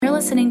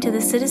listening to the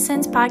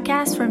Citizens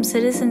Podcast from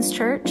Citizens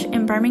Church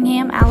in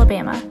Birmingham,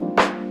 Alabama.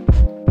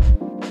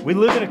 We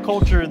live in a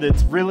culture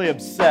that's really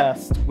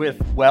obsessed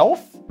with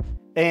wealth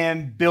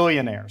and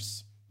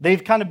billionaires.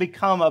 They've kind of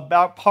become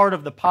about part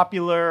of the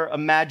popular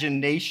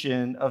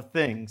imagination of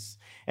things.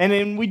 And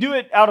then we do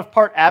it out of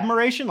part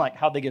admiration, like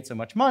how they get so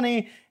much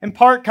money, and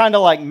part kind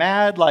of like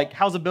mad, like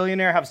how's a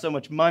billionaire have so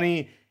much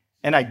money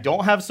and I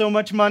don't have so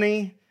much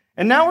money?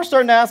 And now we're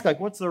starting to ask,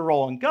 like, what's their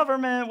role in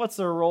government? What's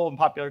their role in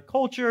popular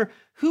culture?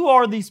 Who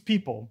are these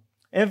people?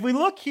 And if we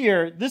look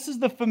here, this is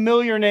the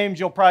familiar names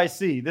you'll probably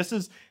see. This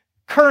is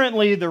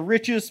currently the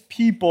richest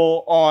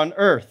people on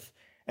earth.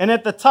 And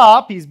at the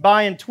top, he's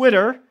buying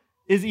Twitter,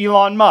 is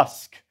Elon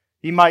Musk.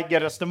 He might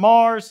get us to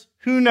Mars.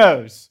 Who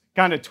knows?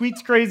 Kind of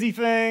tweets crazy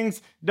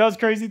things, does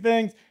crazy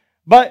things.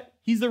 But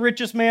he's the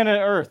richest man on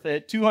earth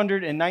at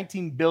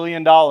 $219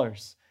 billion.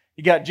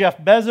 You got Jeff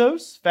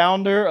Bezos,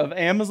 founder of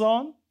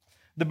Amazon.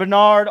 The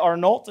Bernard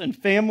Arnault and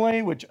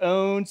family, which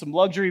own some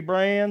luxury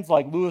brands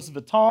like Louis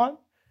Vuitton.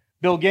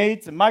 Bill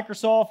Gates and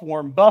Microsoft.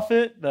 Warren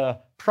Buffett, the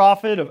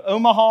prophet of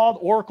Omaha, the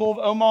Oracle of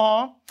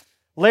Omaha.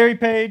 Larry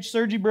Page,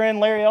 Sergey Brin,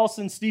 Larry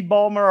Ellison, Steve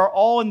Ballmer are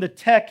all in the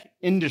tech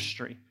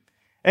industry.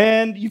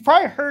 And you've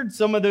probably heard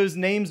some of those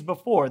names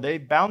before. They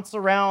bounce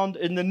around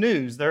in the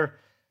news. They're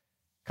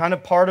kind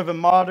of part of a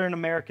modern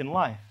American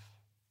life.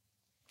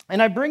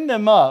 And I bring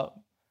them up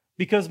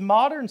because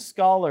modern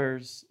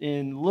scholars,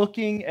 in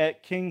looking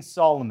at King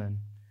Solomon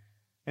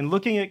and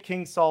looking at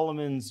King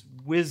Solomon's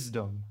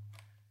wisdom,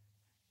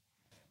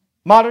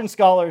 modern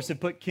scholars have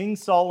put King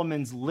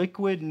Solomon's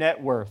liquid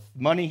net worth,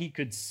 money he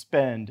could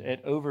spend,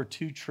 at over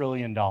 $2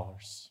 trillion.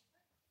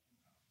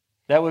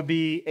 That would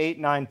be 8,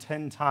 9,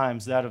 10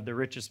 times that of the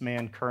richest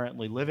man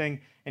currently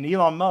living. And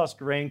Elon Musk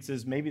ranks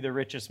as maybe the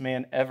richest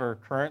man ever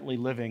currently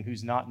living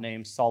who's not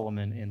named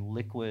Solomon in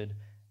liquid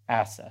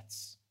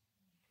assets.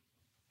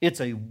 It's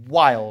a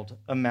wild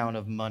amount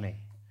of money.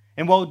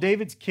 And while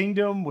David's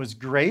kingdom was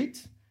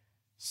great,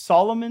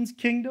 Solomon's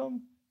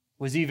kingdom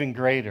was even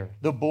greater.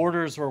 The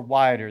borders were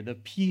wider. The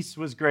peace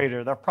was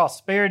greater. The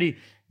prosperity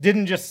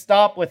didn't just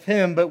stop with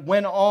him, but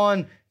went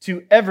on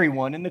to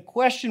everyone. And the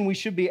question we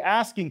should be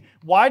asking,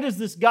 why does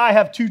this guy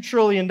have $2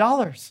 trillion?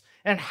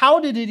 And how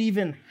did it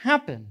even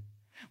happen?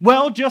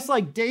 Well, just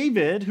like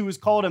David, who was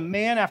called a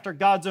man after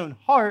God's own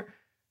heart,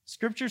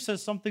 Scripture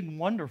says something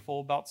wonderful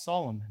about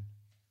Solomon.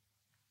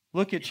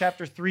 Look at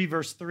chapter 3,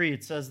 verse 3.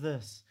 It says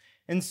this,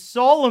 "And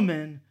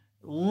Solomon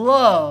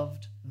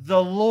loved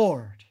the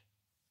Lord."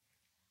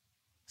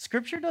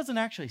 Scripture doesn't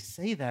actually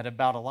say that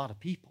about a lot of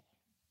people.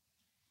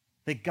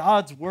 That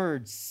God's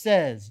word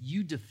says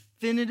you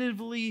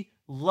definitively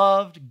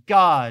loved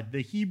God,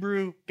 the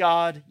Hebrew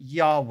God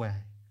Yahweh.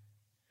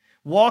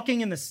 Walking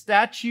in the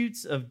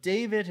statutes of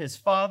David, his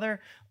father,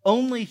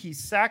 only he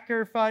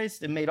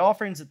sacrificed and made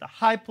offerings at the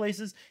high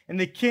places, and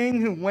the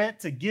king who went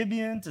to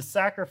Gibeon to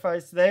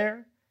sacrifice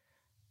there,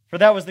 for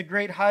that was the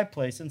great high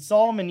place. And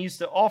Solomon used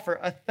to offer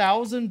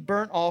 1,000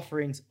 burnt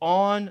offerings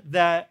on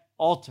that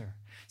altar.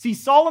 See,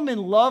 Solomon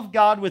loved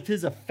God with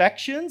his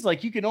affections.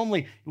 Like, you can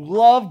only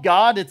love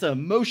God. It's an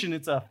emotion,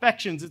 it's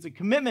affections, it's a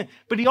commitment.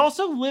 But he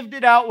also lived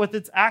it out with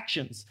its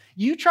actions.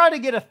 You try to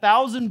get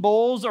 1,000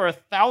 bulls or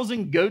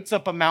 1,000 goats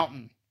up a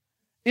mountain,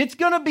 it's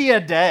going to be a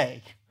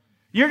day.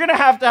 You're going to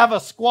have a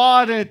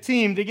squad and a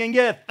team that can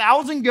get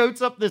 1,000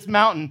 goats up this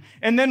mountain.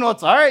 And then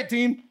what's, all right,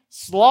 team,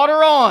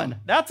 slaughter on.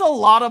 That's a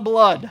lot of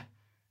blood.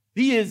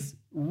 He is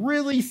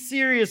really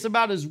serious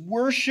about his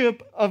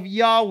worship of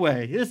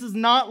Yahweh. This is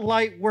not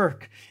light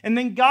work. And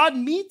then God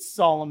meets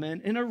Solomon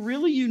in a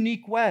really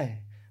unique way.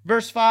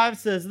 Verse 5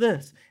 says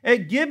this,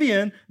 "At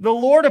Gibeon, the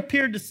Lord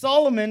appeared to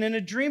Solomon in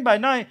a dream by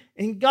night,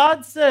 and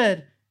God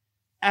said,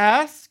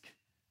 'Ask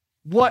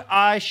what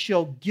I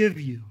shall give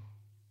you.'"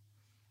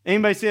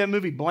 Anybody see that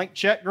movie Blank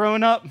Check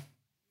growing up?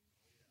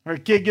 Where a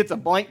kid gets a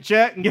blank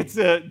check and gets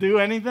to do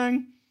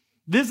anything?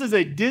 This is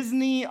a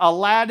Disney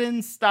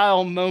Aladdin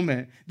style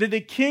moment that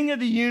the king of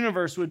the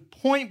universe would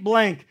point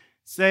blank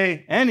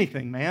say,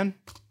 anything, man,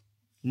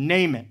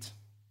 name it.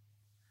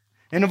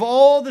 And of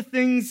all the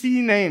things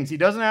he names, he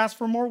doesn't ask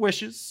for more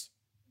wishes.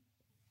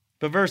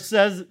 But verse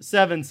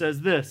 7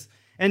 says this,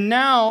 "And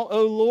now,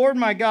 O Lord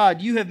my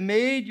God, you have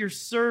made your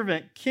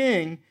servant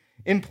king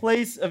in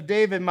place of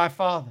David my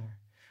father.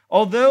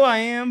 Although I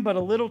am but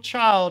a little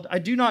child, I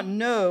do not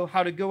know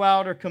how to go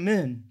out or come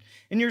in.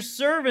 And your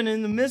servant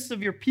in the midst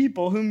of your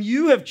people, whom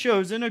you have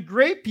chosen, a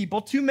great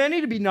people, too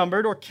many to be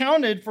numbered or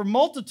counted for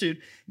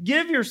multitude.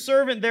 Give your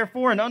servant,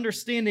 therefore, an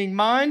understanding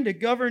mind to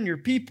govern your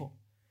people,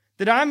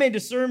 that I may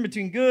discern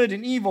between good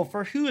and evil,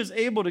 for who is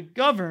able to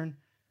govern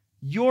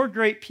your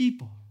great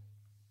people?"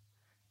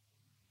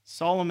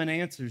 Solomon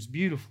answers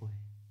beautifully.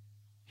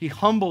 He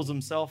humbles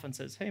himself and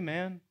says, "Hey,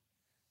 man,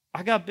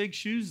 I got big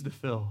shoes to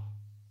fill.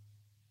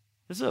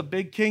 This is a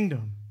big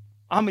kingdom.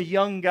 I'm a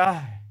young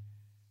guy.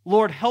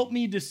 Lord, help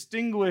me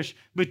distinguish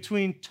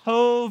between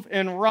Tov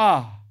and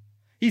Ra."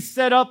 He's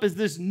set up as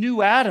this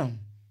new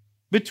Adam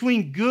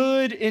between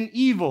good and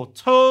evil,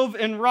 Tov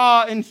and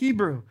Ra in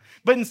Hebrew.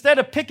 But instead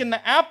of picking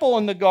the apple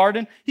in the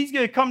garden, he's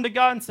going to come to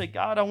God and say,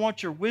 God, I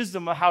want your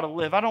wisdom of how to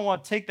live. I don't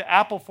want to take the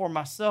apple for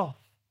myself.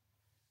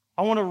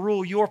 I want to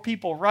rule your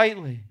people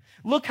rightly.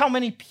 Look how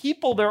many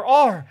people there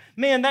are.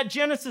 Man, that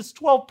Genesis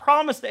 12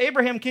 promise to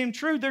Abraham came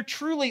true. There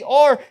truly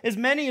are as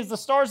many as the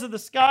stars of the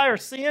sky or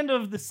sand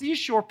of the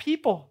seashore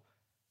people.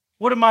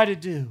 What am I to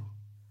do?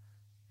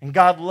 And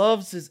God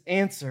loves his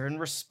answer and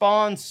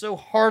responds so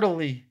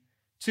heartily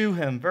to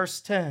him. Verse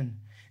 10,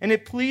 and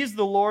it pleased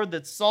the Lord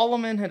that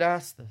Solomon had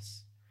asked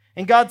this.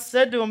 And God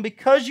said to him,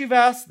 because you've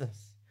asked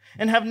this,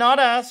 and have not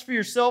asked for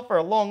yourself or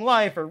a long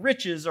life or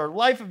riches or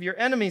life of your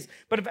enemies,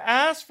 but have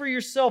asked for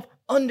yourself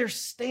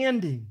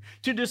understanding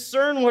to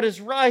discern what is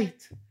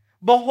right.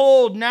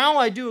 Behold, now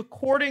I do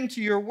according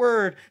to your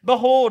word.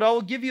 Behold, I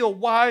will give you a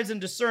wise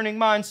and discerning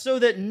mind, so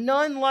that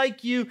none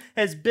like you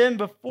has been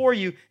before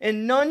you,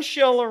 and none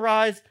shall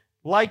arise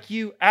like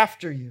you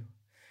after you.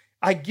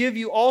 I give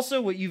you also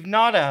what you've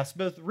not asked,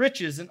 both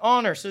riches and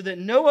honor, so that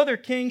no other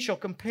king shall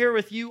compare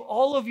with you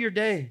all of your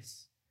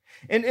days.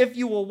 And if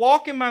you will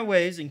walk in my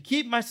ways and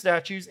keep my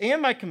statutes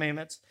and my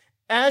commandments,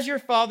 as your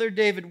father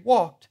David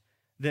walked,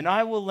 then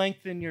I will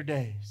lengthen your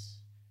days.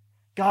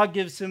 God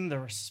gives him the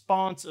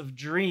response of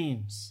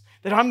dreams,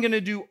 that I'm going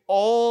to do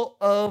all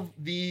of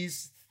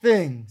these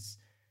things.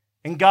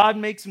 And God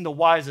makes him the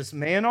wisest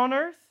man on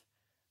earth,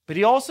 but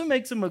he also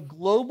makes him a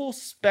global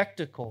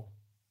spectacle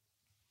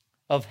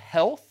of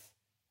health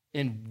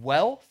and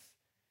wealth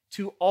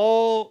to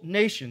all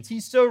nations.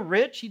 He's so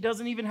rich, he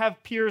doesn't even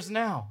have peers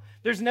now.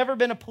 There's never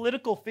been a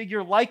political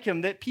figure like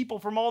him that people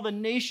from all the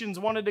nations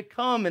wanted to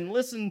come and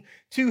listen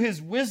to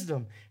his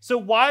wisdom. So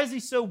why is he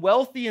so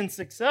wealthy and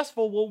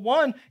successful? Well,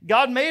 one,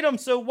 God made him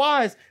so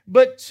wise.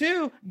 But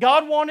two,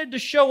 God wanted to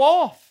show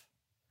off.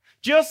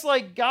 Just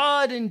like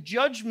God in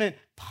judgment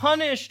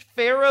punished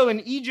Pharaoh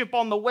and Egypt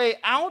on the way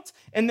out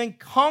and then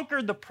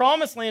conquered the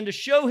promised land to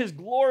show his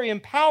glory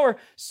and power,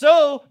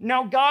 so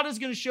now God is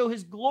going to show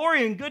his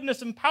glory and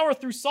goodness and power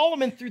through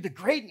Solomon through the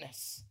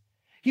greatness.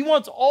 He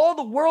wants all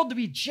the world to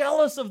be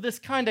jealous of this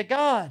kind of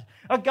God,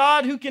 a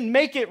God who can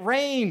make it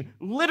rain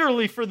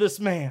literally for this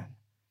man.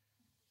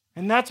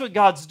 And that's what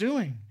God's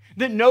doing,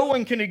 that no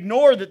one can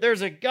ignore that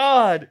there's a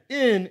God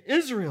in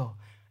Israel.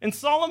 And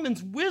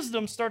Solomon's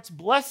wisdom starts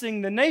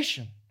blessing the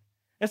nation.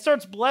 It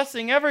starts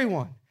blessing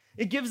everyone.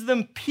 It gives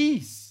them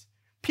peace,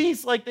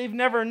 peace like they've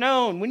never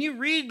known. When you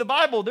read the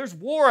Bible, there's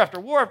war after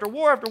war after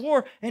war after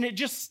war, and it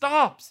just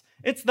stops.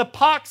 It's the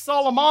Pax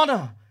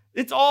Solomona.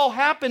 It's all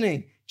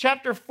happening.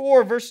 Chapter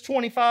 4, verse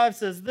 25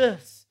 says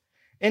this,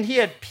 and he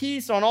had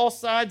peace on all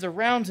sides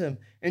around him,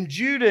 and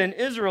Judah and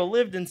Israel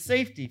lived in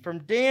safety,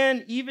 from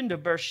Dan even to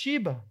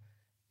Beersheba,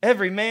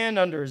 every man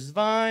under his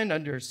vine,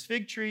 under his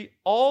fig tree,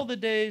 all the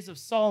days of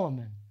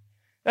Solomon.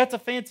 That's a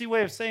fancy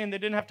way of saying they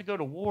didn't have to go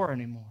to war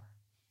anymore,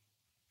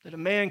 that a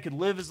man could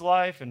live his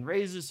life and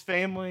raise his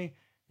family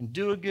and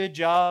do a good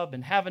job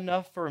and have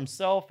enough for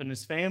himself and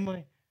his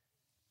family,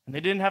 and they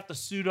didn't have to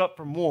suit up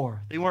for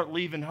war. They weren't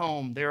leaving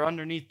home. They were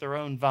underneath their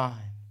own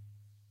vine.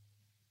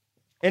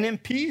 And in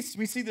peace,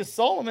 we see that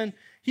Solomon,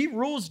 he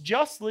rules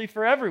justly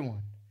for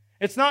everyone.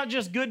 It's not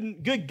just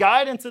good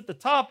guidance at the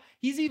top.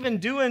 He's even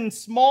doing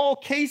small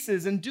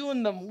cases and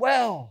doing them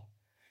well.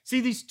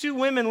 See, these two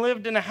women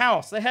lived in a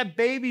house. They had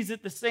babies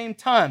at the same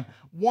time.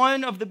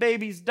 One of the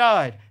babies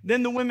died.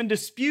 Then the women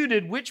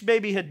disputed which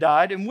baby had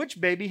died and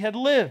which baby had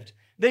lived.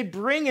 They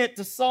bring it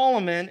to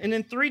Solomon, and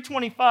in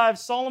 325,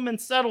 Solomon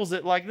settles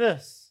it like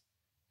this.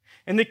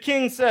 And the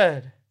king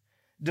said,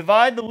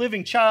 divide the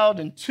living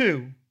child in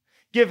two.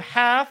 Give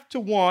half to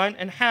one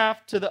and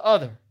half to the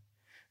other.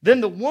 Then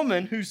the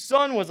woman whose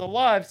son was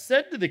alive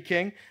said to the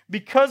king,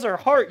 because her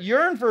heart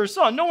yearned for her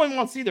son, no one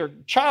wants to see their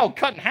child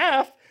cut in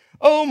half.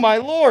 Oh, my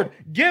lord,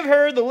 give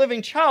her the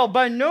living child.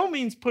 By no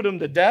means put him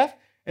to death.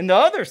 And the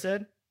other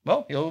said,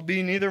 well, he'll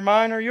be neither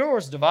mine or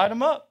yours. Divide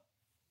him up.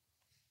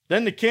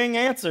 Then the king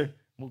answered,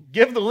 well,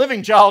 give the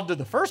living child to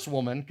the first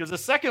woman, because the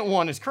second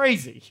one is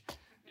crazy.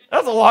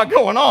 That's a lot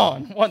going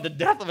on. Want the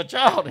death of a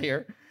child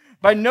here.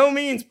 By no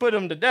means put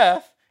him to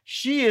death.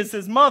 She is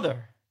his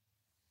mother.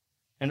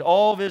 And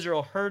all of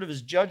Israel heard of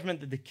his judgment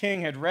that the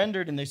king had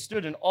rendered, and they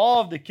stood in awe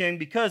of the king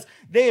because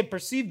they had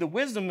perceived the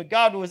wisdom that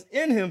God was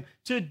in him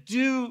to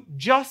do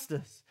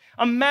justice.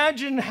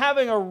 Imagine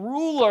having a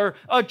ruler,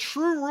 a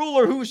true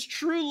ruler who was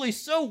truly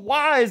so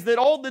wise that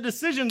all the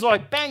decisions are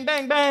like bang,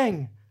 bang,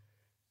 bang.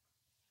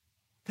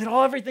 That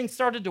everything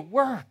started to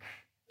work.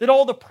 That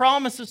all the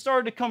promises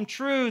started to come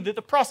true, that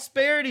the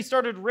prosperity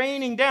started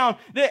raining down,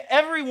 that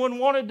everyone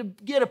wanted to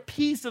get a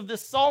piece of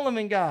this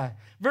Solomon guy.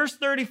 Verse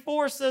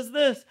 34 says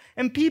this,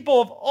 and people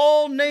of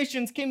all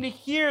nations came to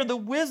hear the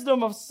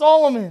wisdom of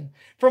Solomon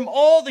from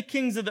all the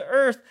kings of the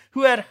earth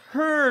who had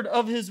heard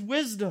of his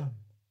wisdom.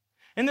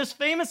 And this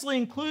famously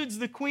includes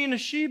the Queen of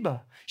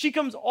Sheba. She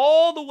comes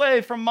all the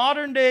way from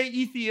modern-day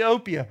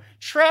Ethiopia,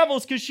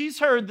 travels because she's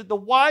heard that the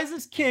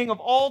wisest king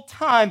of all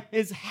time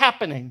is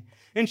happening.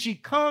 And she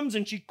comes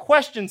and she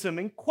questions him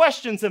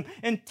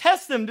and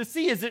tests him to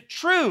see, is it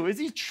true? Is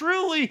he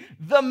truly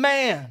the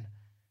man?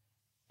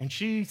 And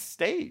she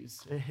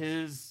stays at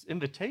his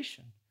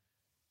invitation.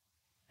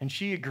 And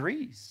she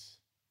agrees.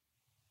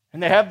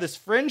 And they have this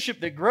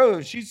friendship that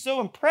grows. She's so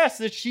impressed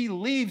that she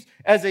leaves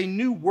as a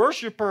new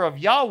worshiper of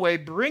Yahweh,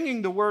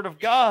 bringing the word of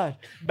God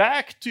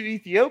back to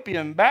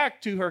Ethiopia and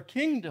back to her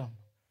kingdom.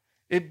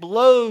 It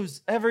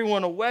blows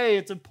everyone away.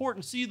 It's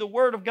important to see the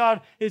word of God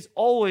has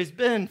always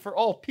been for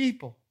all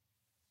people.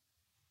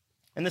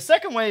 And the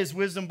second way his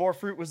wisdom bore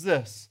fruit was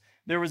this.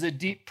 There was a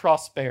deep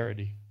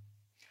prosperity.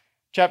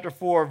 Chapter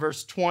 4,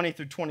 verse 20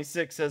 through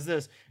 26 says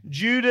this,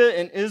 Judah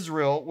and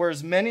Israel were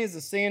as many as the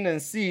sand in the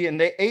sea, and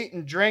they ate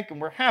and drank and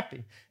were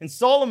happy. And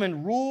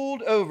Solomon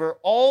ruled over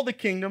all the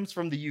kingdoms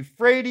from the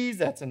Euphrates,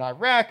 that's in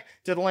Iraq,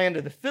 to the land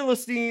of the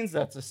Philistines,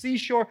 that's the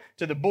seashore,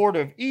 to the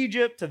border of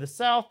Egypt, to the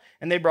south.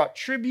 And they brought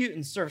tribute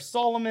and served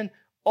Solomon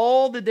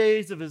all the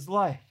days of his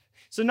life.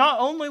 So not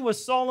only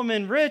was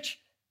Solomon rich,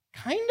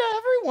 kind of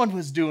everyone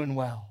was doing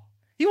well.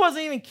 He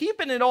wasn't even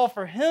keeping it all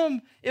for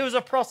him. It was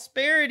a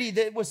prosperity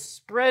that was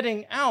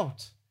spreading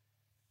out.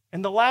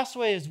 And the last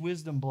way is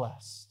wisdom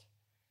blessed.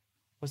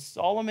 Was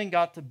Solomon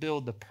got to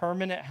build the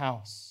permanent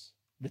house,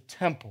 the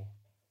temple,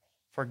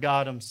 for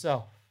God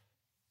himself.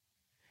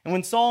 And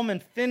when Solomon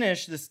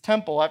finished this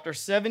temple after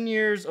 7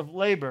 years of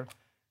labor,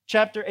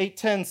 chapter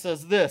 8:10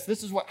 says this.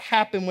 This is what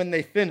happened when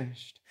they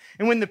finished.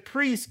 And when the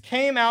priests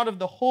came out of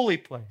the holy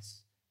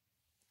place,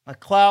 a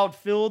cloud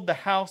filled the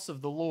house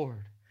of the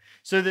Lord,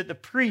 so that the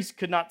priest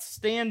could not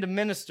stand to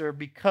minister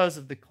because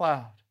of the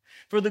cloud.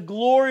 For the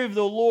glory of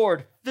the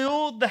Lord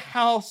filled the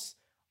house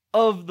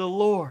of the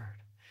Lord.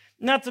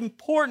 And that's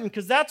important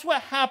because that's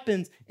what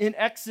happens in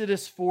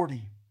Exodus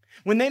 40.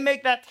 When they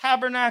make that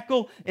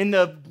tabernacle and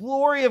the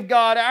glory of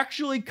God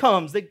actually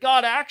comes, that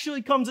God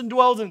actually comes and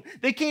dwells in,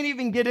 they can't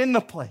even get in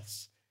the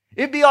place.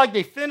 It'd be like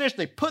they finished,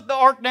 they put the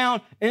ark down,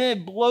 and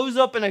it blows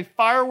up in a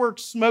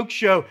fireworks smoke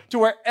show to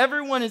where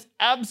everyone is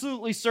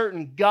absolutely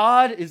certain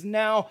God is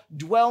now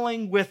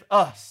dwelling with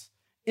us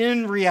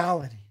in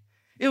reality.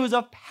 It was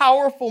a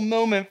powerful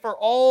moment for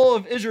all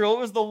of Israel.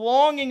 It was the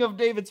longing of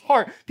David's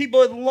heart.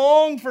 People had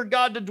longed for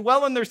God to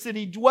dwell in their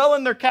city, dwell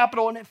in their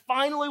capital, and it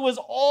finally was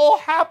all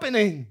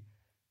happening.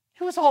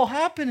 It was all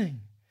happening.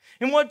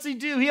 And what's he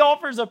do? He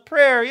offers a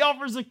prayer. He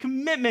offers a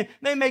commitment.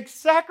 They make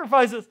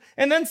sacrifices.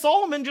 And then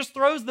Solomon just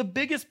throws the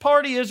biggest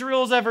party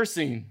Israel's ever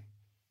seen.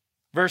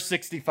 Verse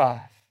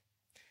 65.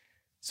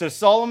 So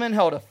Solomon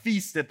held a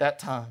feast at that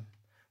time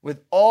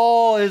with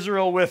all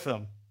Israel with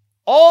him.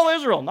 All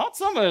Israel, not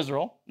some of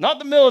Israel, not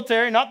the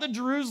military, not the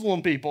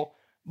Jerusalem people,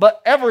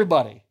 but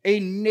everybody. A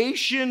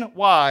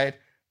nationwide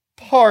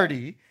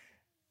party.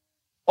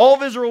 All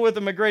of Israel with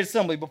him, a great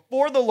assembly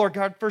before the Lord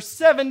God for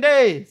 7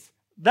 days.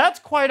 That's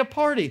quite a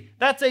party.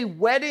 That's a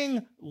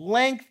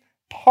wedding-length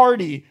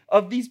party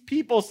of these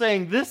people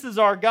saying, this is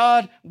our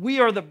God. We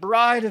are the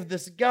bride of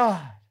this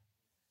God.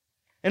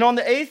 And on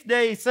the 8th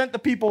day, he sent the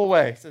people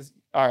away. He says,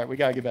 all right, we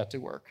got to get back to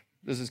work.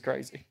 This is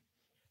crazy.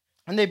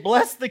 And they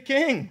blessed the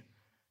king.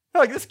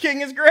 They're like, this king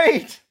is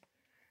great.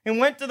 And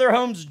went to their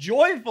homes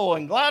joyful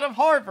and glad of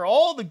heart for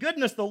all the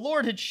goodness the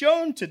Lord had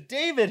shown to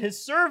David,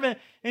 his servant,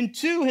 and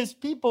to his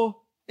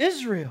people,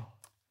 Israel.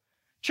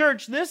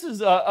 Church, this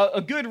is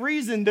a good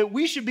reason that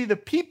we should be the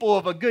people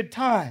of a good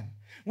time.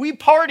 We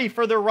party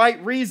for the right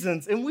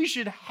reasons, and we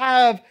should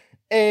have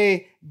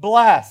a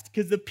blast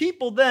because the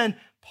people then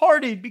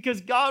partied because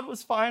God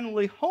was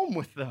finally home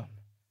with them.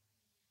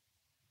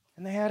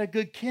 And they had a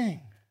good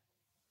king.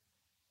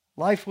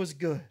 Life was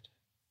good.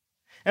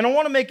 And I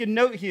want to make a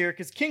note here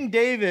because King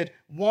David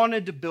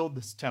wanted to build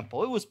this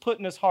temple. It was put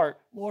in his heart,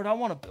 Lord, I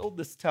want to build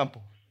this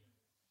temple.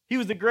 He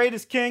was the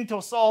greatest king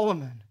till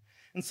Solomon.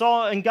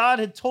 And God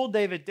had told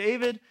David,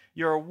 David,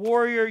 you're a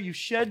warrior. You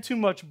shed too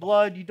much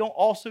blood. You don't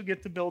also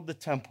get to build the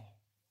temple.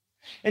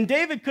 And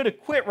David could have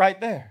quit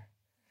right there.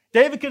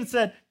 David could have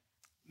said,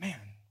 man,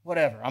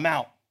 whatever, I'm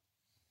out.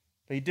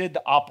 But he did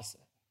the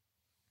opposite.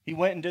 He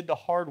went and did the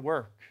hard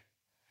work.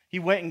 He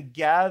went and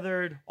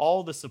gathered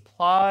all the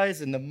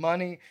supplies and the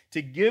money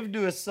to give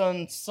to his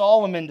son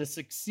Solomon to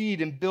succeed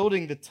in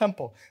building the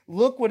temple.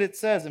 Look what it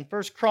says in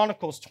 1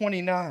 Chronicles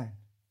 29.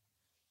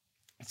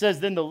 It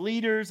says, then the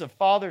leaders of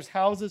fathers'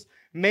 houses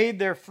made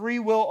their free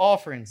will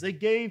offerings. They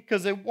gave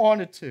because they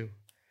wanted to.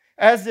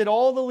 As did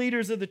all the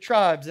leaders of the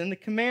tribes and the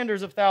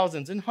commanders of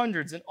thousands and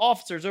hundreds and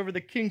officers over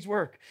the king's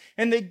work.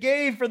 And they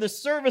gave for the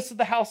service of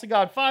the house of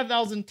God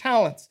 5,000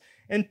 talents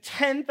and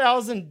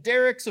 10,000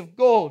 derricks of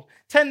gold,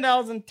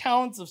 10,000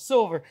 talents of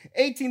silver,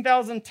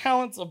 18,000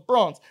 talents of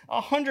bronze,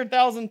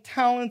 100,000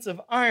 talents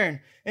of iron.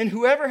 And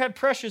whoever had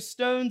precious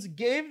stones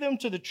gave them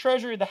to the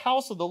treasury of the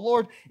house of the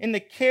Lord in the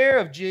care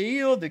of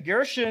Jael the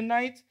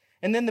Gershonite.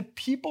 And then the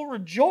people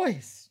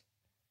rejoiced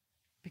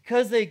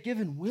because they had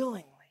given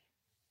willingly.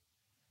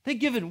 They'd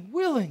given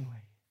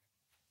willingly.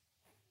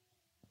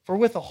 For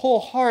with a whole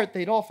heart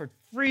they'd offered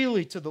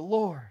freely to the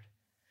Lord.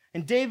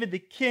 And David the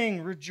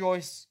king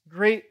rejoiced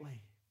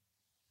greatly.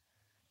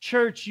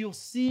 Church, you'll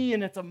see,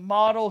 and it's a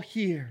model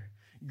here.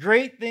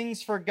 Great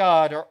things for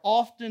God are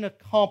often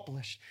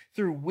accomplished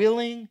through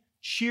willing,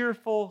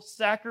 cheerful,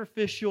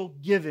 sacrificial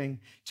giving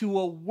to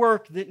a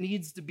work that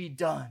needs to be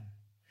done,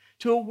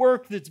 to a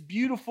work that's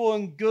beautiful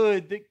and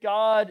good that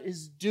God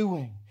is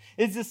doing.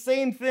 It's the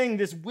same thing,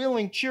 this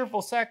willing,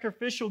 cheerful,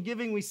 sacrificial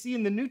giving we see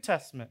in the New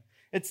Testament.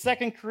 It's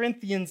 2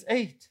 Corinthians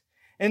 8.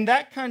 And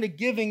that kind of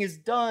giving is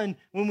done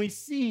when we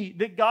see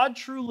that God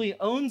truly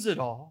owns it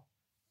all,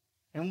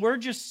 and we're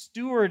just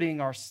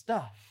stewarding our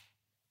stuff.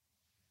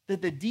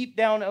 That the deep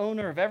down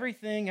owner of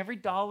everything, every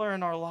dollar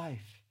in our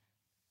life,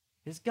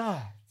 is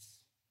God's.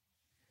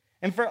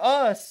 And for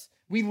us,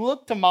 we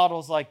look to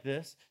models like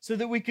this so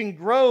that we can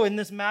grow in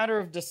this matter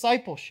of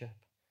discipleship.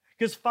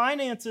 Because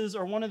finances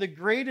are one of the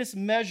greatest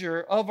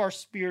measure of our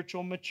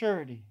spiritual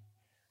maturity.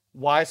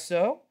 Why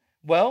so?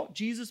 Well,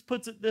 Jesus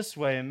puts it this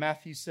way in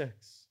Matthew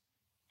 6.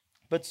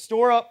 But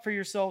store up for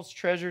yourselves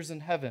treasures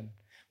in heaven,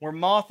 where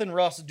moth and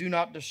rust do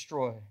not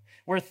destroy,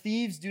 where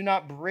thieves do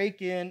not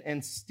break in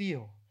and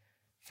steal.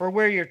 For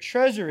where your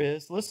treasure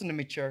is, listen to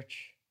me,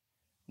 church,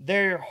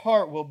 there your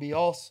heart will be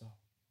also.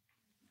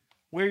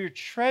 Where your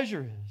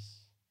treasure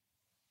is,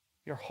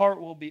 your heart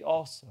will be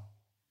also.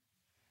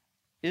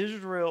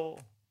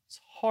 Israel's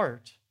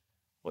heart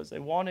was they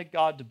wanted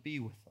God to be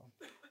with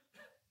them.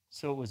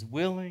 So it was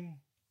willing,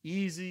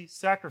 easy.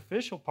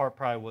 Sacrificial part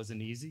probably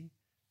wasn't easy.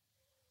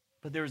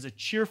 But there was a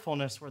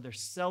cheerfulness where they're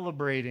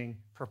celebrating,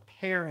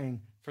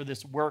 preparing for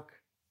this work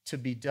to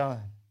be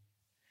done.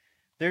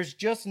 There's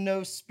just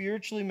no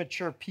spiritually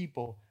mature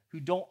people who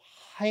don't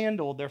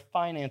handle their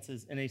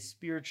finances in a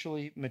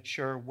spiritually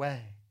mature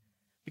way.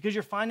 Because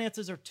your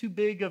finances are too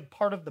big a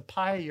part of the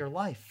pie of your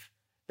life.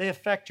 They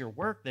affect your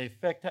work. They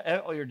affect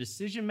all your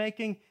decision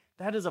making.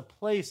 That is a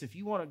place, if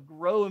you want to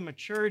grow in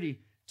maturity,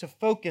 to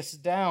focus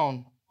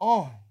down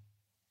on.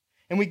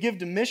 And we give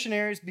to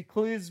missionaries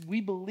because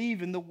we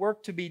believe in the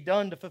work to be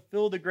done to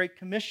fulfill the Great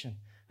Commission.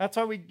 That's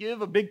why we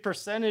give a big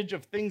percentage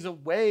of things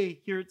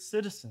away here at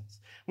Citizens.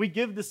 We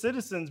give to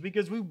Citizens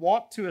because we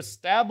want to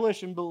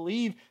establish and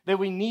believe that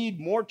we need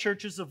more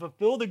churches to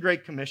fulfill the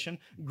Great Commission,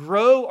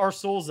 grow our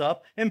souls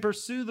up, and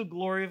pursue the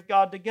glory of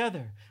God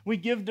together. We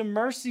give to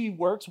Mercy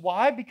Works.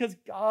 Why? Because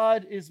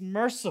God is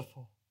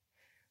merciful.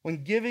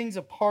 When giving's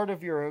a part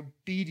of your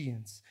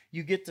obedience,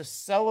 you get to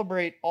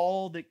celebrate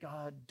all that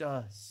God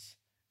does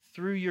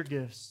through your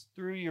gifts,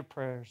 through your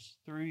prayers,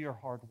 through your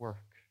hard work.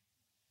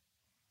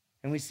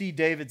 And we see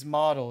David's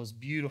model is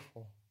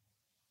beautiful.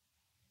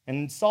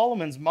 And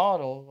Solomon's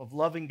model of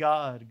loving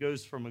God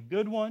goes from a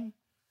good one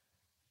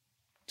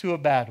to a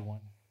bad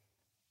one.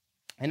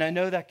 And I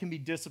know that can be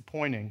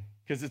disappointing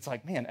because it's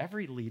like, man,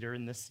 every leader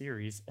in this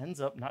series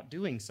ends up not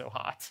doing so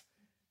hot.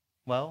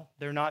 Well,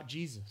 they're not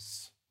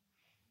Jesus.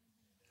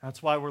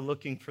 That's why we're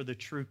looking for the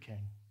true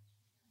king.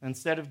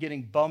 Instead of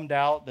getting bummed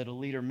out that a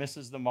leader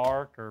misses the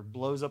mark or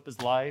blows up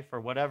his life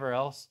or whatever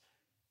else,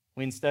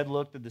 we instead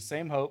looked at the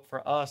same hope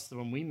for us that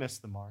when we miss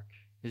the mark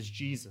is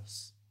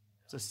Jesus.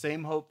 It's the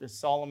same hope that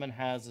Solomon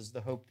has as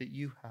the hope that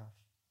you have.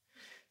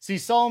 See,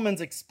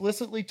 Solomon's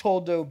explicitly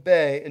told to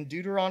obey in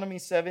Deuteronomy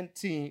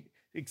 17,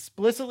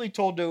 explicitly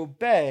told to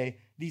obey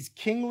these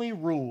kingly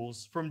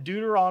rules from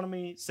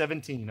Deuteronomy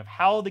 17 of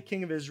how the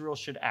king of Israel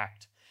should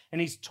act. And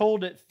he's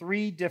told it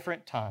 3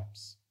 different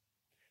times.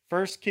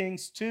 1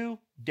 Kings 2,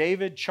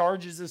 David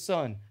charges his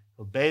son,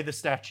 obey the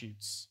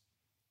statutes.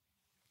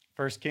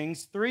 1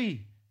 Kings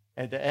 3,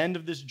 at the end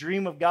of this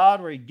dream of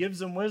God where he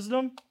gives him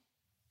wisdom,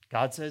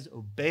 God says,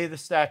 obey the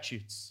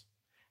statutes.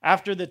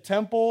 After the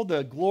temple,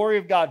 the glory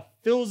of God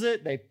fills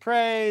it. They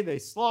pray, they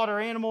slaughter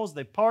animals,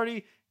 they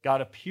party.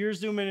 God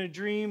appears to him in a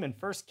dream in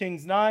 1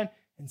 Kings 9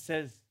 and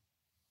says,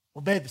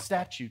 obey the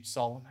statutes,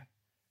 Solomon,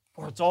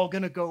 or it's all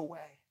going to go away.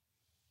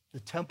 The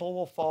temple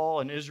will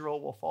fall and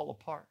Israel will fall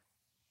apart.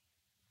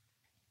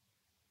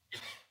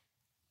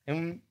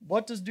 And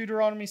what does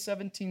Deuteronomy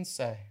 17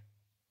 say?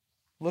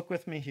 Look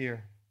with me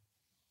here.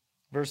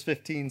 Verse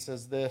 15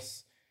 says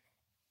this,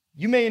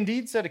 you may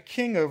indeed set a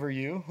king over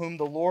you, whom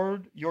the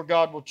Lord your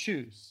God will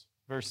choose.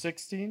 Verse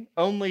 16,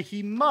 only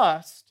he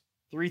must,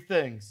 3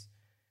 things.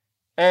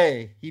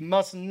 A, he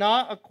must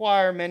not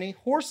acquire many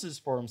horses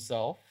for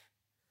himself.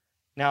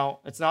 Now,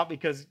 it's not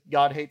because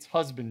God hates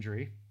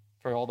husbandry,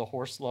 for all the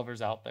horse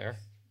lovers out there.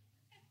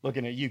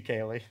 Looking at you,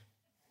 Kaylee.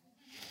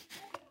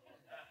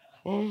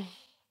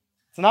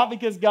 It's not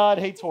because God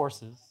hates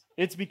horses.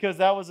 It's because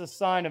that was a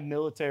sign of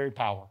military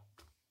power.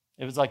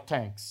 It was like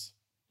tanks.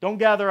 Don't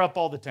gather up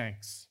all the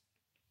tanks.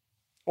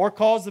 Or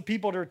cause the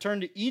people to return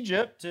to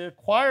Egypt to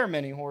acquire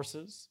many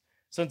horses,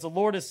 since the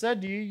Lord has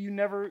said to you,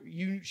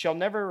 you shall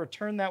never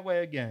return that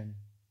way again.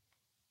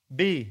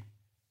 B,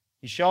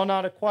 he shall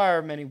not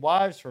acquire many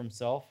wives for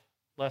himself,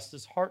 lest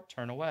his heart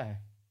turn away.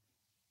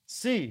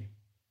 C,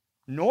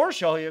 nor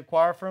shall he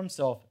acquire for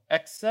himself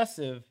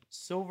excessive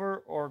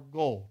silver or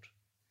gold.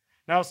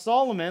 Now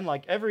Solomon,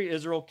 like every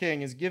Israel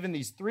king, is given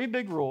these 3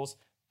 big rules,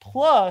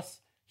 plus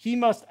he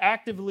must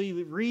actively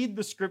read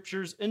the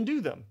scriptures and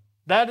do them.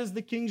 That is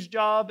the king's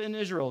job in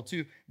Israel,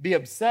 to be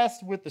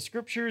obsessed with the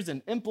scriptures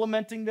and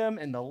implementing them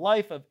in the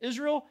life of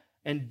Israel,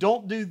 and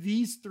don't do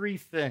these 3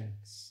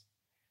 things.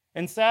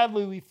 And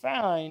sadly, we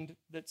find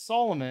that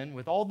Solomon,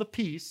 with all the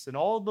peace and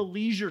all the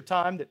leisure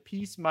time that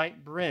peace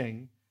might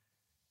bring,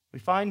 we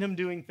find him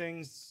doing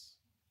things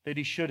that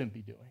he shouldn't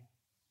be doing.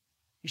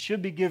 He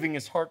should be giving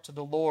his heart to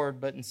the Lord,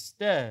 but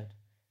instead,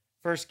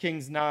 1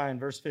 Kings 9,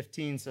 verse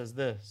 15 says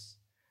this: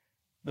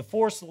 the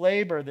forced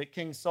labor that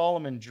King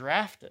Solomon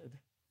drafted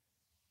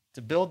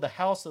to build the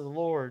house of the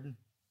Lord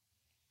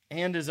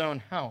and his own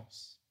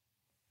house.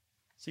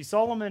 See,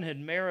 Solomon had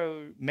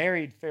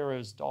married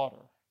Pharaoh's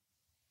daughter,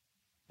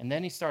 and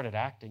then he started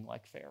acting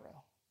like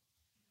Pharaoh.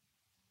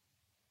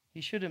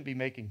 He shouldn't be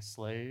making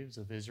slaves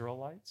of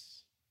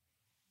Israelites,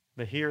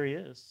 but here he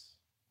is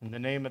in the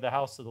name of the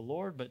house of the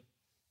Lord, but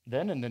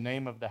then in the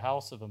name of the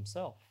house of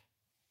himself.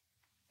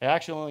 It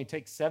actually only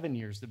takes 7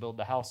 years to build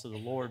the house of the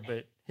Lord,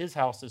 but his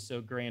house is so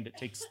grand it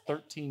takes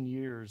 13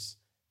 years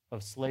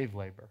of slave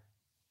labor.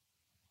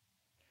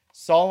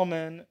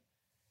 Solomon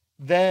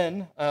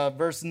then,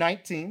 verse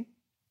 19,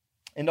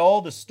 and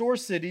all the store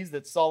cities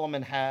that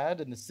Solomon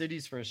had, and the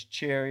cities for his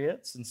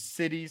chariots, and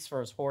cities for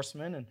his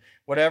horsemen, and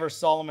whatever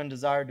Solomon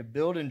desired to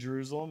build in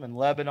Jerusalem and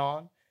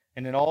Lebanon,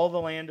 and in all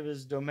the land of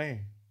his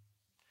domain.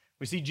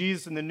 We see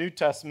Jesus in the New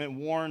Testament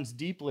warns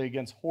deeply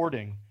against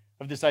hoarding,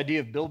 of this idea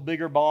of build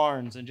bigger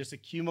barns and just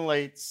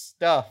accumulate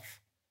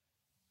stuff.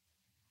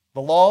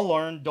 The law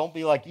learned, don't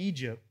be like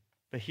Egypt,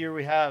 but here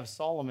we have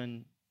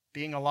Solomon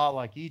being a lot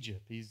like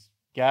Egypt. He's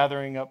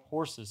gathering up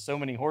horses, so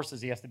many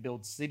horses he has to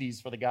build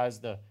cities for the guys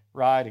to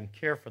ride and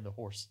care for the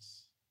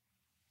horses.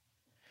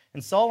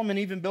 And Solomon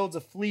even builds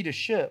a fleet of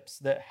ships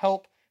that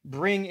help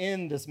bring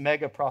in this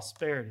mega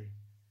prosperity.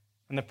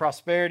 And the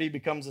prosperity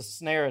becomes a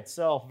snare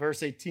itself.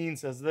 Verse 18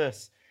 says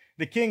this: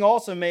 the king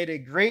also made a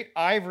great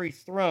ivory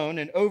throne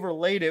and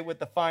overlaid it with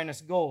the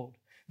finest gold.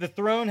 The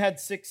throne had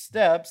 6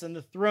 steps, and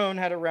the throne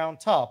had a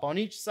round top. On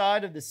each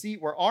side of the seat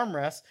were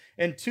armrests,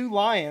 and 2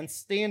 lions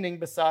standing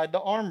beside the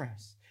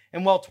armrests.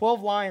 And while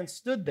 12 lions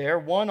stood there,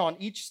 one on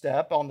each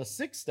step, on the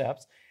 6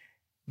 steps,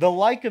 the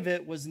like of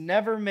it was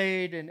never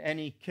made in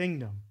any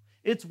kingdom.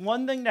 It's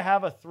one thing to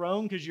have a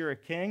throne because you're a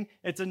king.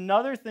 It's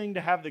another thing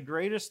to have the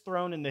greatest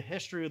throne in the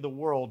history of the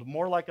world,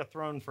 more like a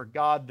throne for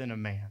God than a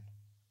man.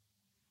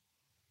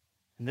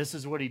 And this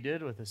is what he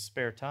did with his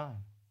spare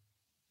time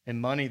and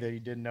money that he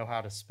didn't know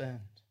how to spend.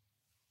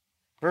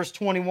 Verse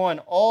 21,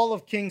 all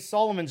of King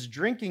Solomon's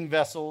drinking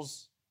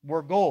vessels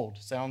were gold.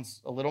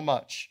 Sounds a little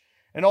much.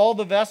 And all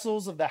the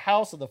vessels of the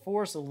house of the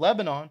forest of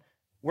Lebanon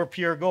were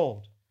pure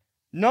gold.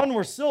 None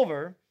were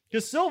silver,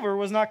 because silver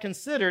was not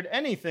considered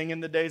anything in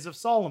the days of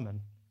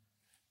Solomon.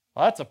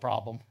 Well, that's a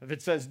problem. If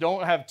it says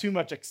don't have too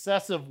much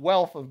excessive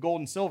wealth of gold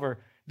and silver,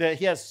 that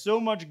he has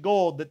so much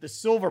gold that the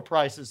silver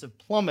prices have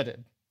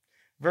plummeted.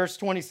 Verse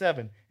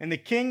 27, and the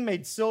king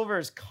made silver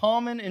as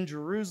common in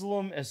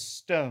Jerusalem as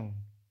stone.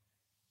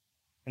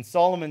 And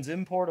Solomon's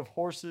import of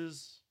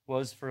horses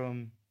was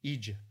from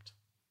Egypt.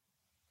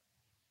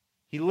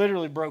 He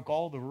literally broke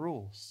all the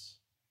rules,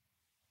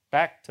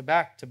 back to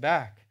back to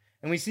back.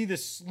 And we see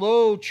this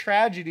slow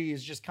tragedy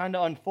is just kind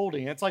of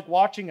unfolding. It's like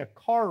watching a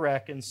car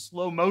wreck in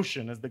slow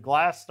motion as the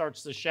glass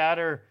starts to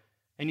shatter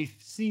and you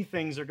see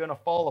things are going to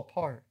fall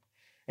apart.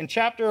 And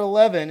chapter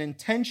 11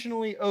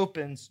 intentionally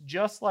opens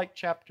just like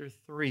chapter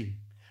 3.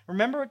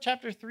 Remember what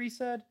chapter 3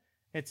 said?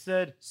 It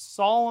said,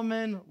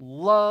 Solomon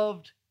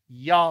loved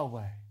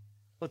Yahweh.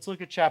 Let's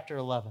look at chapter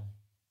 11.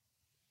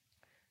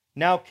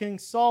 Now King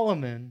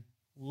Solomon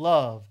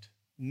loved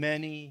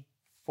many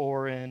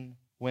foreign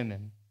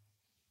women,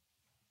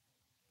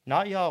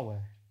 not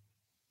Yahweh.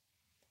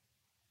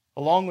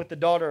 Along with the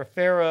daughter of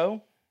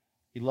Pharaoh,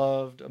 he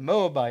loved a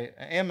Moabite,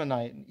 an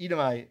Ammonite, an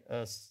Edomite,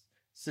 a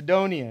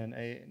Sidonian,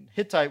 and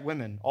Hittite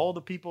women, all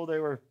the people they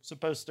were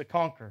supposed to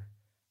conquer.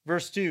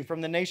 Verse 2,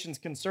 from the nations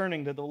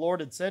concerning that the Lord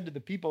had said to the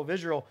people of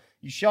Israel,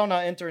 you shall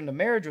not enter into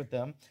marriage with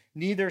them,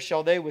 neither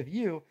shall they with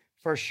you,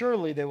 for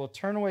surely they will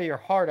turn away your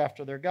heart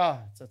after their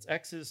gods. That's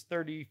Exodus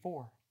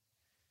 34.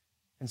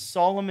 And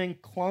Solomon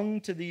clung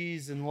to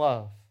these in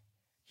love.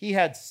 He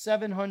had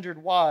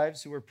 700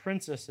 wives who were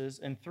princesses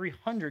and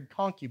 300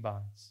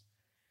 concubines.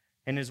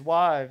 And his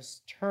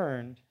wives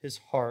turned his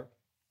heart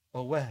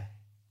away.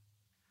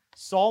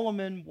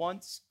 Solomon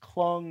once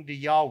clung to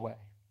Yahweh.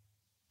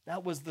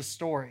 That was the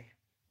story.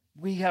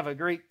 We have a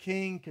great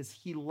king because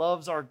he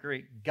loves our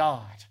great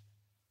God.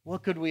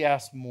 What could we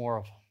ask more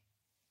of him?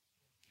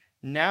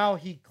 Now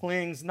he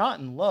clings not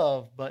in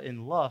love, but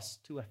in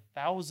lust to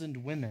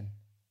 1,000 women.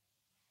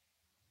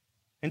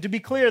 And to be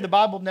clear, the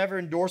Bible never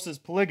endorses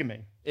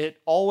polygamy.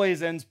 It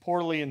always ends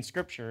poorly in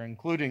Scripture,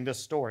 including this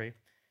story.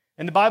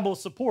 And the Bible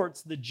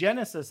supports the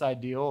Genesis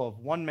ideal of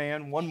one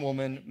man, one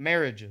woman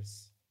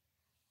marriages.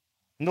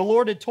 And the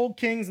Lord had told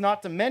kings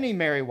not to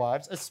marry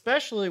wives,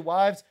 especially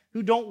wives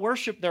who don't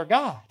worship their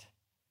God.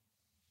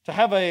 To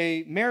have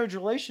a marriage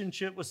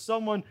relationship with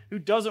someone who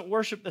doesn't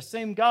worship the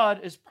same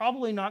God is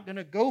probably not going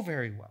to go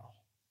very well.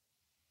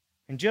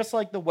 And just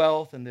like the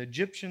wealth and the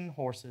Egyptian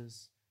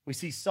horses, we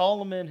see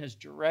Solomon has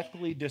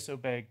directly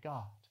disobeyed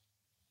God.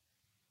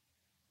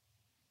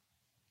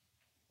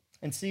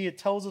 And see, it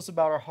tells us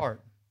about our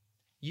heart.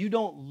 You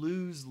don't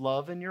lose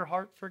love in your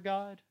heart for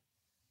God.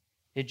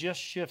 It just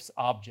shifts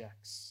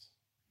objects.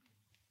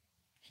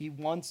 He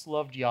once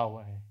loved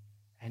Yahweh,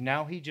 and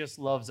now he just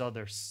loves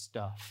other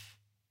stuff.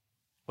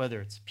 whether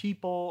it's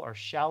people or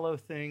shallow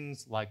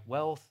things like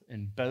wealth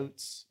and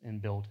boats and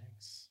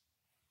buildings.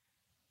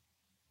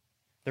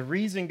 The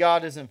reason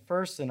God isn't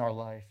first in our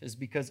life is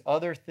because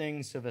other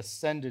things have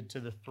ascended to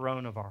the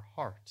throne of our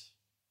heart.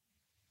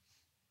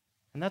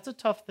 And that's a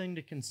tough thing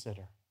to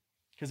consider.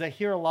 Because I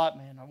hear a lot,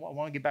 man, I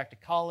want to get back to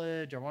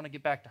college, I want to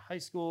get back to high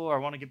school, or I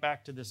want to get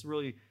back to this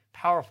really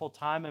powerful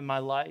time in my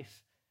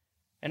life.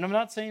 And I'm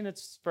not saying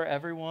it's for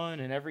everyone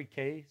in every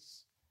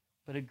case,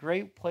 but a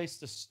great place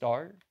to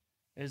start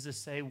is to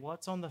say,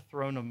 what's on the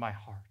throne of my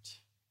heart?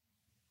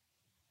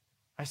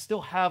 I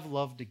still have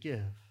love to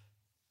give,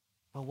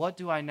 but what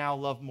do I now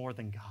love more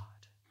than God?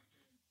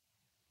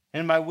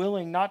 And am I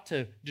willing not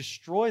to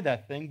destroy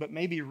that thing, but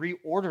maybe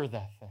reorder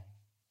that thing?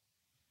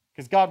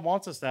 Because God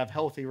wants us to have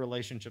healthy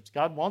relationships.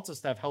 God wants us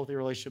to have healthy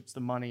relationships to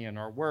money and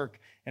our work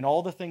and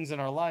all the things in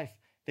our life.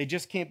 They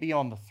just can't be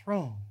on the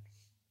throne.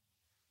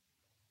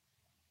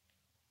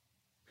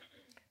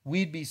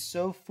 We'd be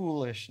so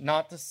foolish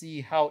not to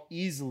see how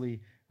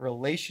easily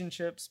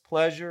relationships,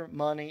 pleasure,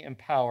 money, and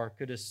power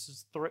could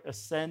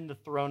ascend the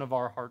throne of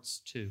our hearts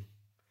too.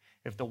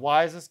 If the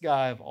wisest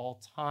guy of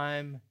all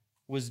time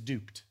was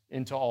duped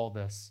into all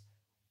this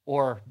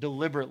or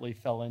deliberately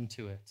fell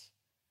into it,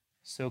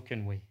 so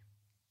can we.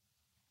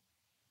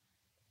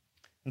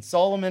 And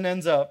Solomon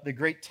ends up, the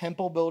great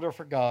temple builder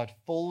for God,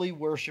 fully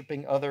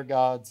worshiping other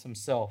gods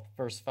himself.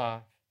 Verse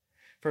 5.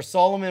 For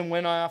Solomon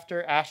went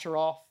after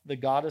Asheroth, the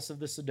goddess of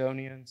the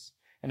Sidonians,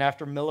 and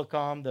after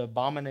Milcom, the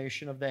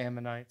abomination of the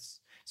Ammonites.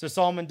 So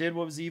Solomon did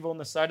what was evil in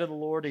the sight of the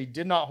Lord. He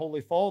did not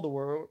wholly follow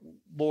the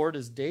Lord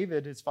as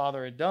David, his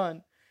father, had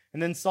done.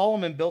 And then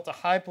Solomon built a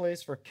high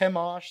place for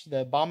Chemosh,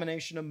 the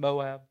abomination of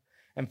Moab,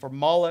 and for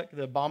Moloch,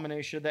 the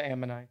abomination of the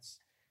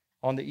Ammonites,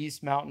 on the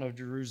east mountain of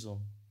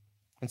Jerusalem.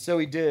 And so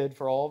he did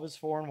for all of his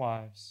foreign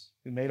wives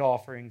who made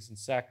offerings and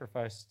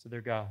sacrifices to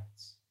their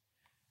gods.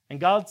 And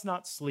God's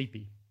not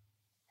sleepy.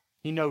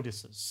 He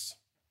notices.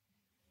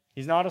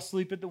 He's not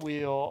asleep at the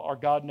wheel. Our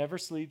God never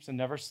sleeps and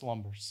never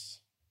slumbers.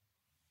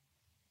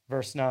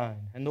 Verse 9,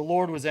 and the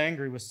Lord was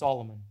angry with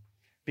Solomon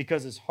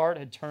because his heart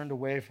had turned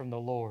away from the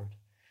Lord,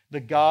 the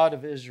God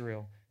of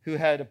Israel, who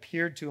had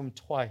appeared to him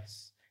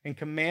twice and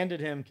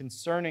commanded him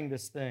concerning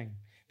this thing,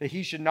 that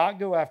he should not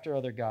go after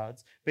other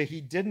gods, but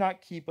he did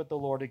not keep what the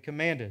Lord had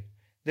commanded.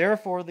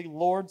 Therefore the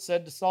Lord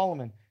said to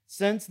Solomon,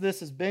 since this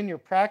has been your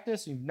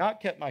practice, you've not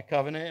kept my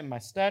covenant and my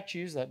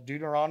statutes, that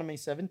Deuteronomy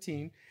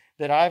 17,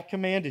 that I have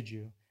commanded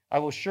you, I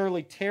will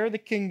surely tear the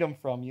kingdom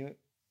from you,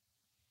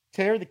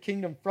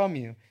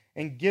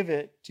 and give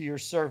it to your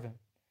servant.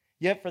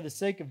 Yet for the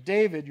sake of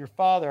David, your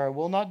father, I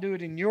will not do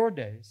it in your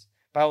days,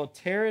 but I will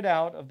tear it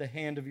out of the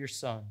hand of your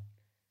son.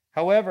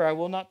 However, I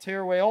will not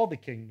tear away all the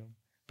kingdom,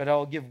 but I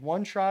will give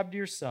one tribe to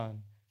your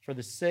son for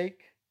the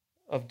sake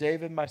of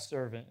David my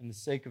servant and the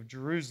sake of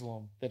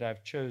Jerusalem that I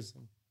have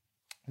chosen.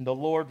 And the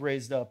Lord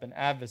raised up an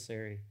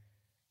adversary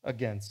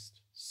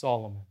against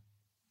Solomon.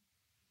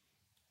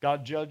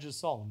 God judges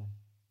Solomon.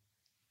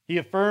 He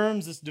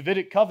affirms this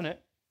Davidic covenant.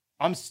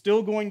 I'm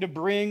still going to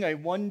bring a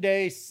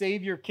one-day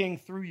Savior King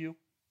through you.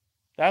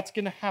 That's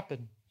going to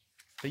happen.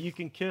 But you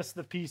can kiss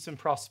the peace and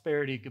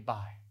prosperity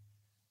goodbye.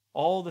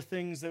 All the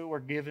things that were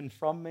given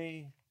from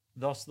me,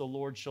 thus the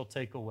Lord shall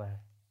take away.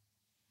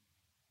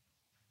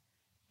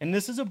 And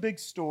this is a big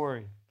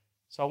story.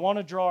 So I want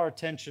to draw our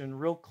attention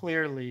real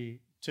clearly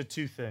to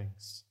two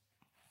things.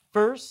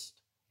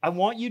 First, I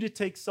want you to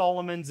take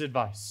Solomon's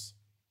advice.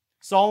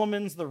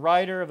 Solomon's the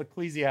writer of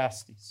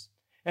Ecclesiastes.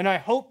 And I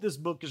hope this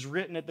book is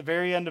written at the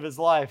very end of his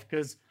life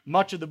because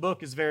much of the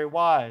book is very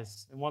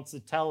wise and wants to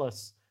tell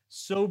us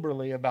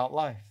soberly about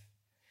life.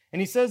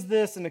 And he says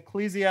this in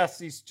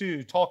Ecclesiastes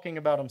 2, talking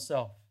about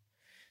himself.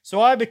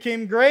 So I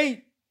became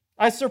great.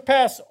 I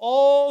surpassed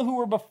all who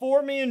were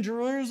before me in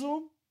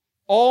Jerusalem.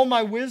 All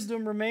my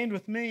wisdom remained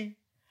with me.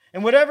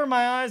 And whatever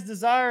my eyes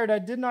desired, I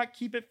did not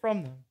keep it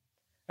from them.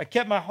 I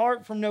kept my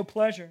heart from no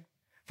pleasure,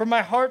 for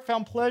my heart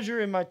found pleasure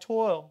in my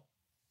toil.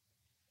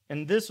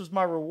 And this was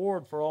my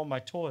reward for all my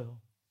toil.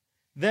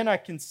 Then I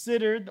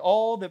considered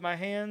all that my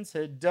hands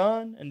had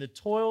done and the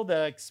toil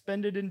that I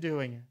expended in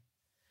doing it.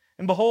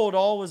 And behold,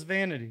 all was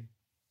vanity,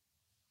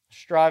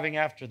 striving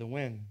after the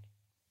wind.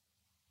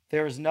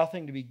 There is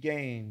nothing to be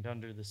gained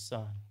under the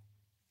sun.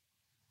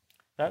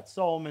 That's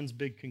Solomon's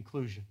big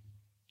conclusion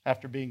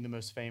after being the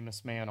most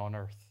famous man on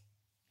earth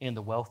and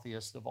the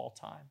wealthiest of all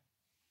time.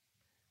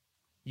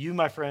 You,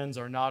 my friends,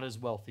 are not as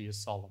wealthy as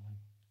Solomon.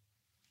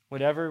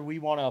 Whatever we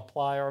want to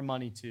apply our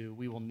money to,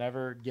 we will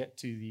never get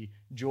to the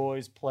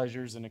joys,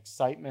 pleasures, and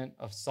excitement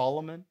of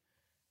Solomon,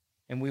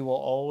 and we will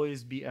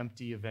always be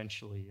empty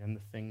eventually in the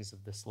things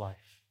of this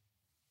life.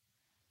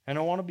 And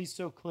I want to be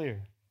so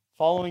clear.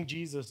 Following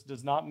Jesus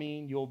does not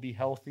mean you'll be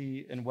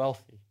healthy and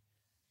wealthy,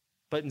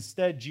 but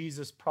instead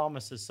Jesus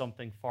promises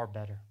something far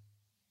better.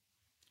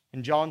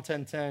 In John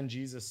 10:10,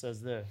 Jesus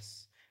says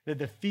this, that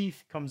the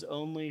thief comes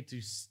only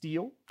to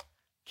steal,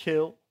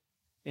 kill,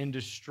 and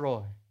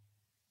destroy.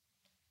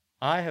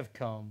 I have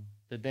come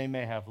that they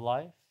may have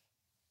life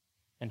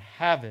and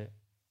have it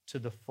to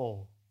the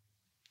full.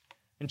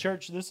 And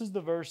church, this is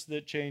the verse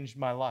that changed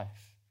my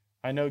life.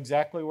 I know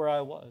exactly where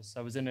I was.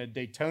 I was in a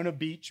Daytona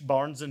Beach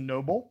Barnes &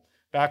 Noble,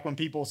 back when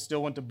people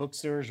still went to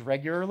bookstores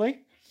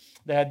regularly.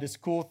 They had this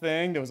cool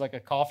thing. There was like a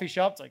coffee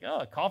shop. It's like, oh,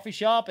 a coffee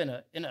shop in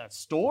a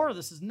store?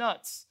 This is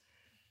nuts.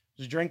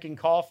 I was drinking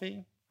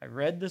coffee. I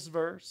read this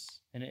verse,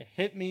 and it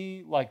hit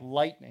me like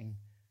lightning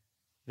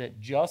that,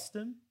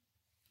 Justin,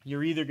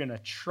 you're either going to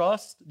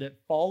trust that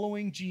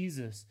following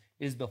Jesus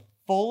is the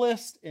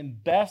fullest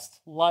and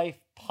best life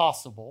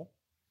possible,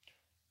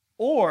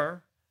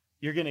 or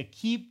you're going to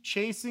keep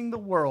chasing the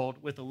world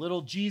with a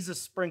little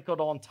Jesus sprinkled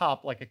on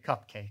top like a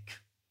cupcake,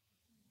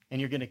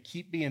 and you're going to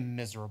keep being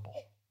miserable.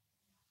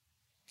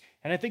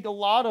 And I think a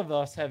lot of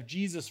us have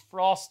Jesus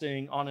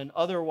frosting on an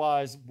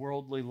otherwise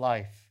worldly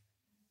life,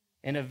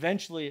 and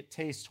eventually it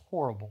tastes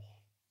horrible.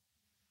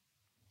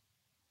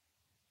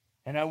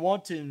 And I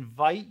want to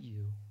invite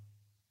you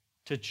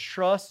to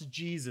trust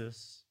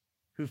Jesus,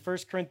 who 1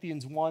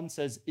 Corinthians 1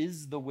 says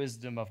is the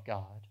wisdom of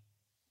God,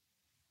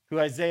 who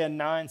Isaiah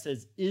 9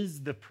 says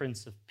is the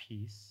Prince of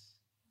Peace,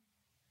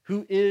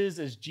 who is,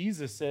 as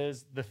Jesus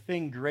says, the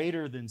thing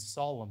greater than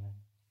Solomon,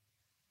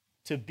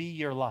 to be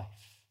your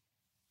life.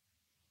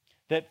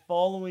 That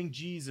following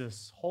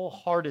Jesus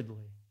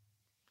wholeheartedly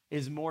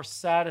is more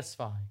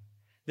satisfying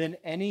than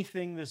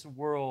anything this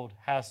world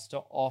has to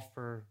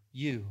offer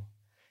you.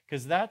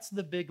 Because that's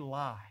the big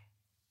lie.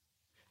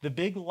 The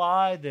big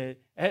lie that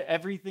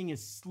everything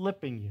is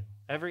slipping you.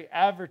 Every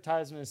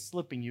advertisement is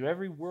slipping you.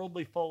 Every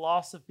worldly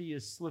philosophy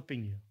is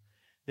slipping you.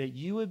 That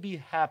you would be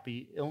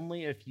happy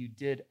only if you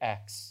did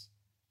X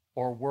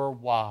or were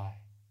Y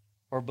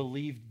or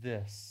believed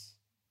this.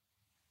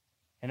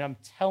 And I'm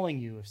telling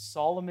you, if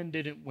Solomon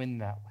didn't win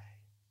that way,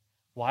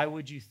 why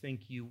would you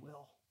think you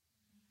will?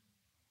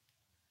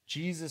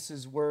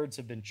 Jesus' words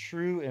have been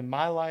true in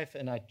my life,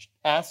 and I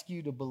ask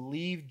you to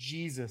believe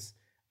Jesus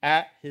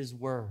at his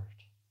word.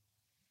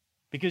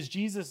 Because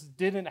Jesus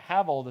didn't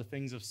have all the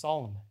things of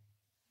Solomon,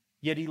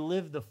 yet he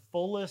lived the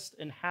fullest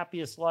and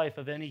happiest life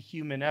of any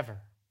human ever.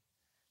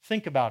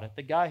 Think about it.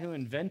 The guy who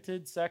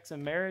invented sex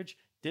and marriage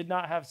did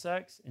not have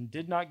sex and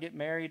did not get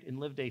married and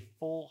lived a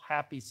full,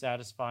 happy,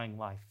 satisfying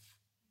life.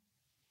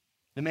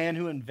 The man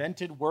who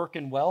invented work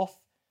and wealth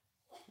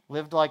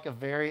lived like a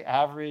very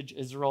average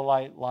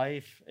Israelite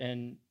life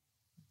and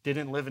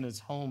didn't live in his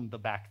home the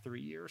back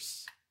 3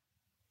 years.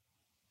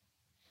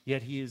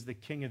 Yet he is the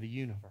king of the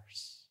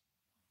universe.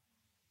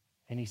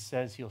 And he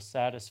says he'll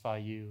satisfy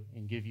you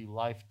and give you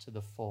life to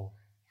the full.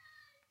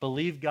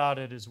 Believe God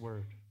at his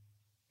word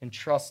and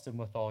trust him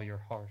with all your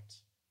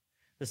heart.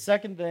 The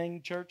second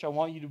thing, church, I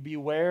want you to be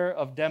aware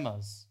of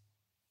Demas.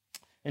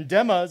 And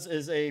Demas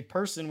is a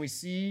person we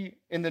see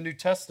in the New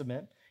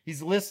Testament.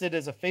 He's listed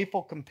as a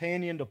faithful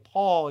companion to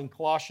Paul in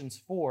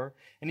Colossians 4.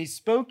 And he's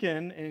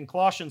spoken in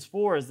Colossians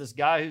 4 as this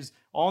guy who's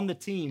on the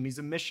team. He's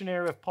a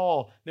missionary with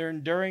Paul. They're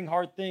enduring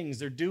hard things.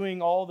 They're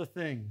doing all the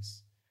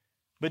things.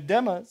 But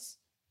Demas,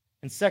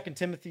 in 2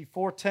 Timothy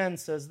 4:10,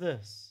 says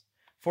this,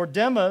 "For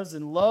Demas,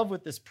 in love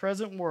with this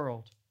present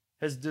world,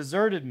 has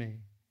deserted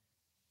me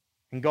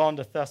and gone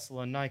to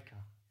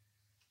Thessalonica."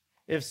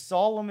 If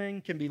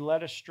Solomon can be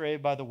led astray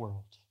by the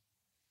world,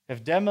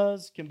 if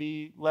Demas can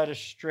be led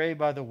astray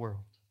by the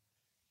world,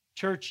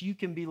 church, you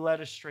can be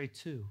led astray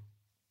too.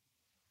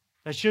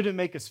 That shouldn't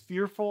make us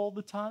fearful all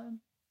the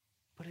time,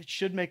 but it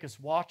should make us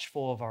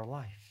watchful of our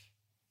life.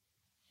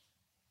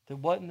 That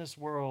what in this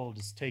world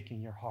is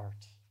taking your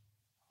heart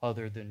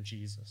other than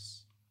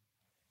Jesus?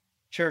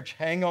 Church,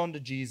 hang on to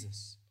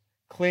Jesus.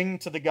 Cling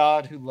to the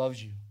God who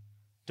loves you.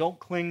 Don't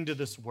cling to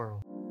this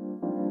world.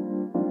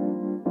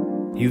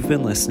 You've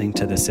been listening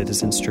to the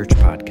Citizens Church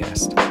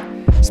podcast.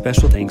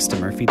 Special thanks to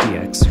Murphy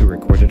DX, who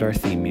recorded our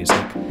theme music.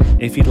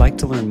 If you'd like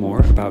to learn more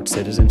about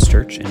Citizens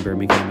Church in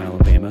Birmingham,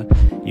 Alabama,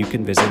 you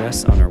can visit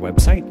us on our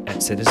website at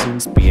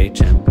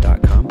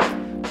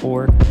citizensbhm.com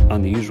or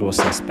on the usual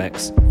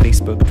suspects,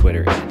 Facebook,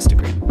 Twitter, and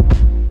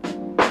Instagram.